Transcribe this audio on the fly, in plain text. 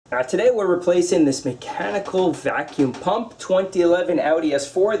Today we're replacing this mechanical vacuum pump, 2011 Audi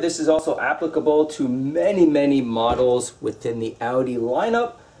S4. This is also applicable to many models within the Audi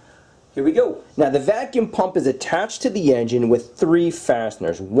lineup. Here we go. Now the vacuum pump is attached to the engine with 3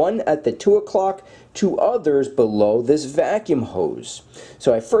 fasteners, one at the 2 o'clock, 2 others below this vacuum hose.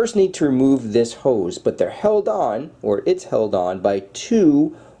 So I first need to remove this hose, but they're held on, or it's held on, by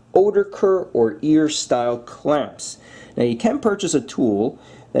 2 Oederker or ear style clamps. Now you can purchase a tool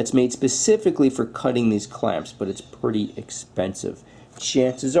that's made specifically for cutting these clamps, but it's pretty expensive.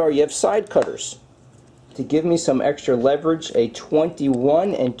 Chances are you have side cutters. To give me some extra leverage, a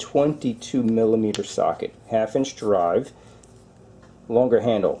 21 and 22 millimeter socket, 1/2 inch drive, longer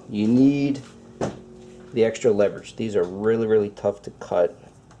handle. You need the extra leverage. These are really tough to cut.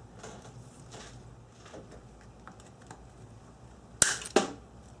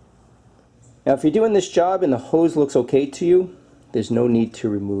 Now if you're doing this job and the hose looks okay to you, there's no need to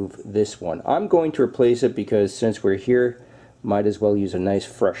remove this one. I'm going to replace it because since we're here, might as well use a nice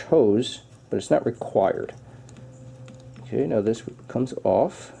fresh hose, but it's not required. Okay, now this comes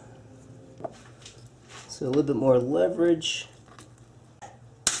off. So a little bit more leverage.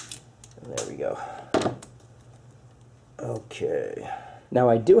 And there we go. Okay. Now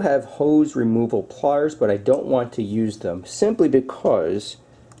I do have hose removal pliers, but I don't want to use them simply because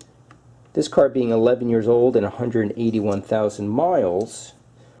this car being 11 years old and 181,000 miles,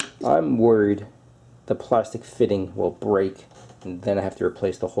 I'm worried the plastic fitting will break and then I have to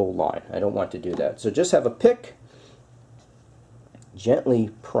replace the whole line. I don't want to do that. So just have a pick, gently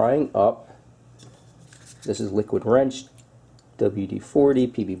prying up. This is liquid wrench, WD-40,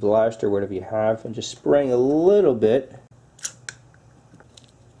 PB Blaster, whatever you have, and just spraying a little bit.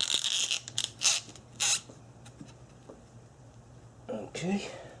 Okay.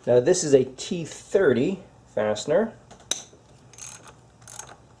 Now this is a T30 fastener.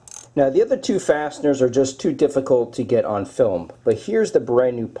 Now the other 2 fasteners are just too difficult to get on film, but here's the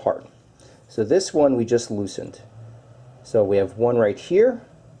brand new part. So this one we just loosened. So we have one right here,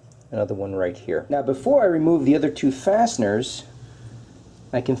 another one right here. Now before I remove the other 2 fasteners,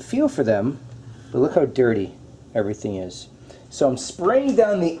 I can feel for them, but look how dirty everything is. So I'm spraying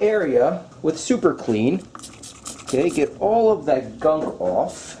down the area with Super Clean. Okay, get all of that gunk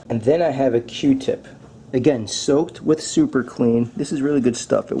off, and then I have a Q-tip. Again, soaked with Super Clean. This is really good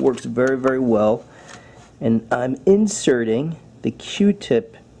stuff. It works very well. And I'm inserting the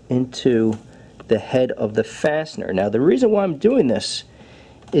Q-tip into the head of the fastener. Now the reason why I'm doing this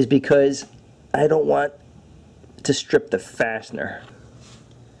is because I don't want to strip the fastener.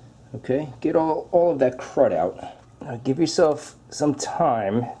 Okay, get all of that crud out. Now give yourself some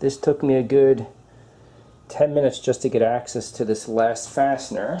time. This took me a good 10 minutes just to get access to this last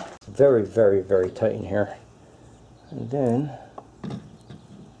fastener. Very tight in here. And then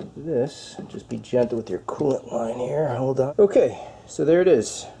this, just be gentle with your coolant line here. Hold on. Okay, so there it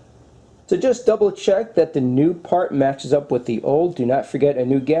is. So just double check that the new part matches up with the old. Do not forget a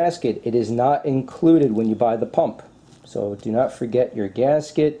new gasket. It is not included when you buy the pump. So do not forget your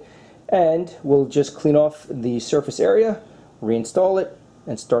gasket, and we'll just clean off the surface area, reinstall it,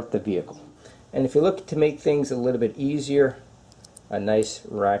 and start the vehicle. And if you look to make things a little bit easier, a nice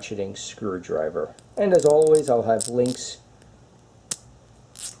ratcheting screwdriver. And as always, I'll have links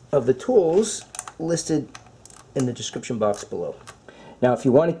of the tools listed in the description box below. Now if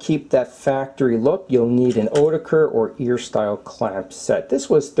you want to keep that factory look, you'll need an Oederker or ear style clamp set. This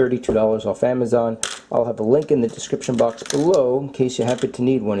was $32 off Amazon. I'll have a link in the description box below in case you happen to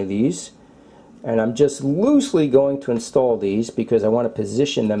need one of these. And I'm just loosely going to install these because I want to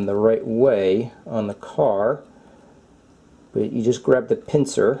position them the right way on the car. But you just grab the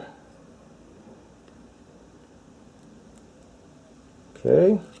pincer.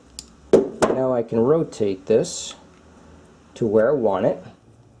 Okay. Now I can rotate this to where I want it.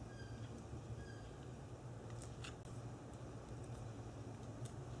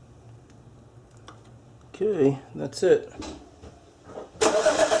 Okay, that's it.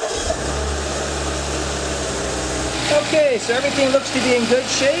 Okay, so everything looks to be in good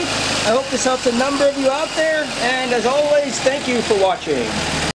shape. I hope this helps a number of you out there, and as always, thank you for watching.